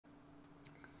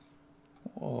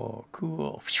Oh,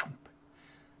 cool.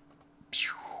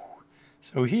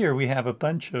 So here we have a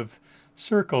bunch of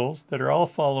circles that are all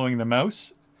following the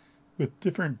mouse with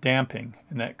different damping,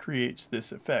 and that creates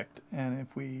this effect. And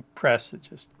if we press, it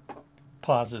just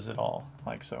pauses it all,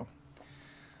 like so.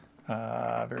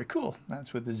 Very cool.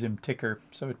 That's with the ZIM ticker.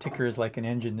 So a ticker is like an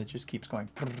engine that just keeps going.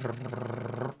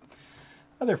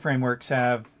 Other frameworks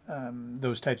have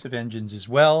those types of engines as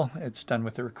well. It's done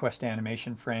with the request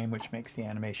animation frame, which makes the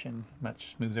animation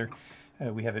much smoother.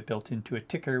 We have it built into a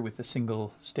ticker with a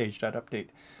single stage.update.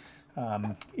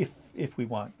 If we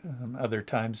want. Other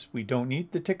times we don't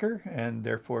need the ticker, and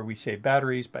therefore we save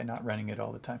batteries by not running it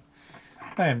all the time.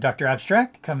 I am Dr.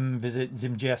 Abstract. Come visit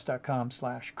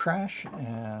zimjs.com/crash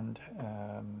and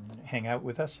hang out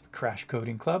with us, the Crash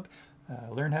Coding Club.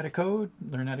 Learn how to code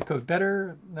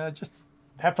better, just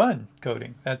have fun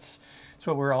coding. That's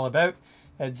what we're all about.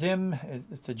 At ZIM,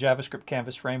 it's a JavaScript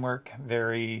canvas framework,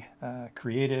 very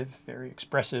creative, very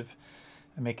expressive,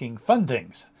 and making fun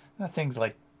things. Not things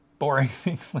like boring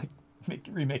things like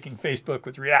remaking Facebook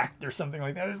with React or something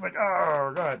like that. It's like,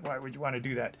 oh God, why would you want to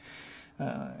do that?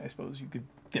 I suppose you could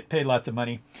get paid lots of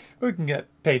money, or we can get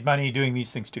paid money doing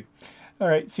these things too. All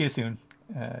right, see you soon.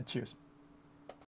 Cheers.